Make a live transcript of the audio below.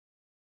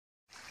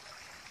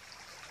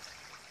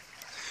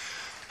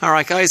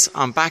Alright guys,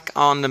 I'm back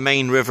on the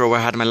main river where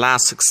I had my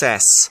last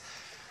success.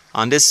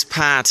 On this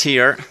path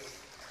here,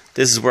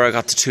 this is where I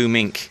got the 2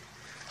 mink.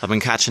 I've been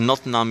catching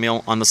nothing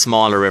on the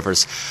smaller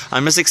rivers.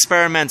 I'm just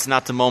experimenting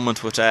at the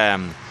moment with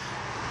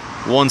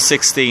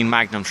 1/16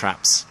 magnum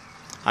traps.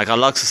 I got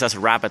a lot of success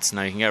with rabbits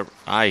now. You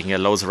can get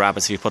loads of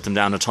rabbits if you put them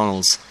down the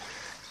tunnels.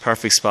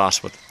 Perfect spot.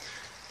 But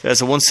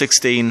there's a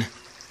 1/16.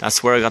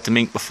 That's where I got the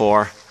mink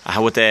before. I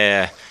had with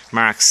the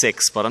Mark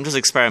 6, but I'm just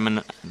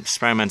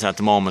experimenting at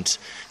the moment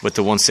with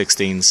the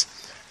 1/16s.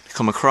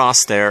 Come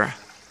across there,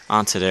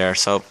 onto there.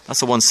 So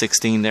that's a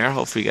 1/16 there.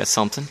 Hopefully you get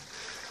something.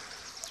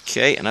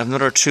 Okay, and I have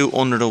another 2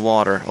 under the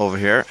water over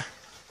here.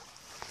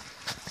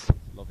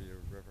 Lovely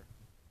river.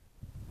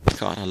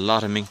 Got a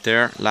lot of mink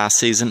there last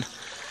season.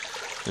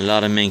 A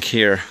lot of mink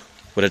here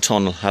with a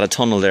tunnel. Had a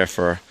tunnel there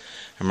for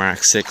a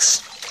Mark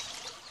 6.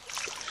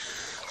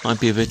 Might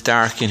be a bit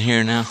dark in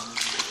here now.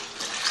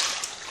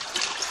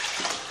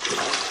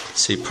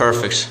 See,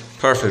 perfect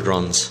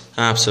runs.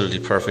 Absolutely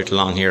perfect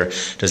along here.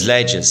 There's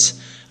ledges,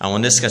 and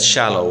when this gets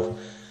shallow,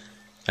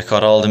 I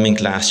caught all the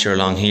mink last year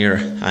along here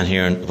and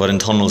here, but in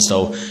tunnels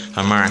though,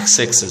 and Mark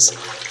 6s.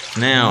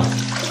 Now,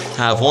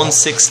 I have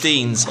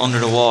 1/16s under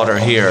the water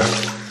here.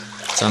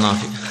 So now,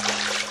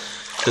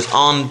 just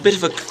on a bit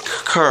of a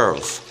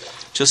curve,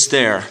 just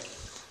there.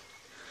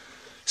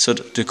 So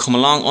they come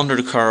along under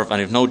the curve, and I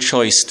have no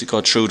choice to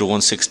go through the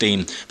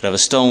 1/16, but I have a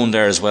stone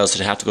there as well, so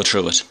they have to go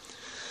through it.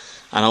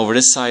 And over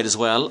this side as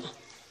well,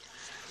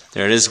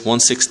 there it is,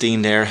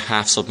 1/16 there,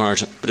 half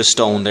submerged, bit of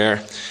stone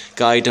there.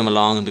 Guide them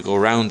along and they go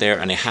around there,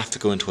 and they have to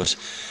go into it.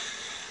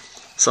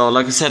 So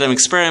like I said, I'm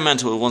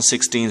experimenting with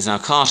 1/16s now.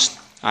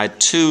 I had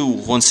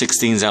 2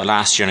 1/16s out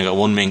last year and I got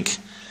 1 mink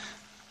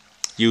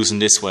using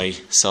this way.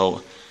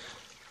 So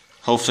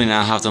hopefully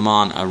now I have them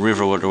on a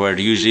river where there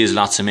usually is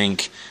lots of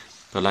mink.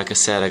 But like I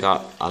said, I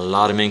got a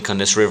lot of mink on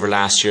this river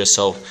last year,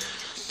 so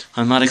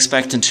I'm not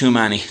expecting too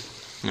many.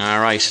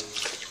 Alright.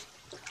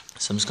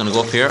 So I'm just going to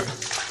go up here,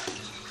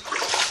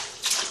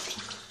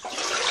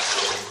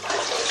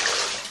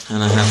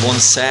 and I have 1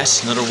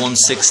 set, another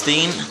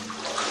 1/16.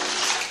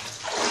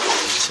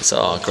 It's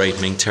all great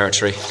mink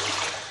territory.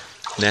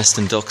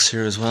 Nesting ducks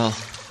here as well.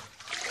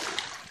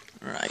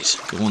 Right,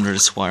 go under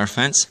this wire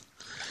fence.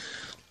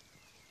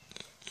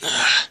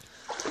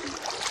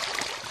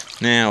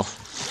 Now,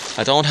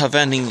 I don't have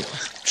anything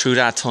through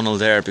that tunnel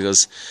there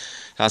because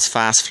that's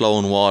fast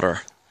flowing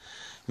water.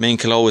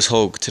 Mink will always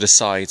hug to the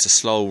sides, a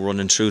slow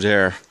running through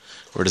there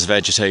where there's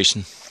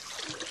vegetation.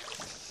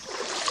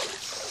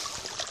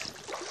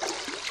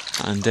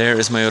 And there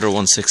is my other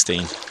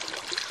 1/16.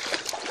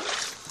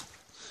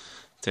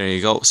 There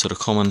you go. So they'll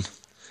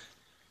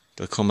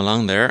come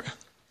along there,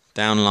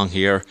 down along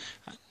here,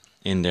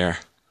 in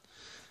there,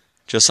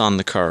 just on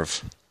the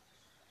curve.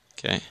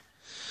 Okay.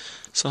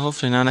 So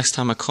hopefully now next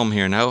time I come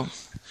here now,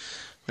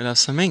 we'll have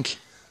some mink.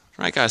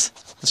 Right guys,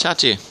 I'll chat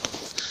to you.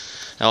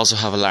 I also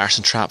have a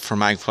Larsen trap for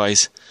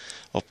magpies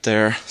up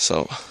there,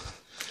 so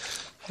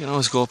you can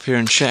always go up here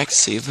and check,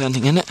 see if there's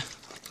anything in it.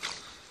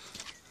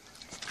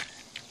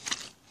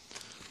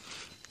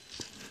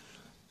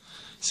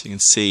 So you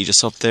can see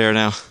just up there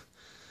now,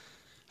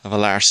 I have a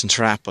Larsen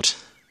trap, but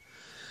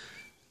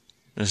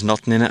there's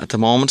nothing in it at the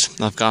moment.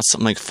 I've got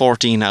something like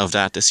 14 out of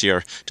that this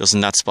year, just in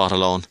that spot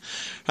alone.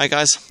 Right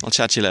guys, I'll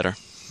chat to you later.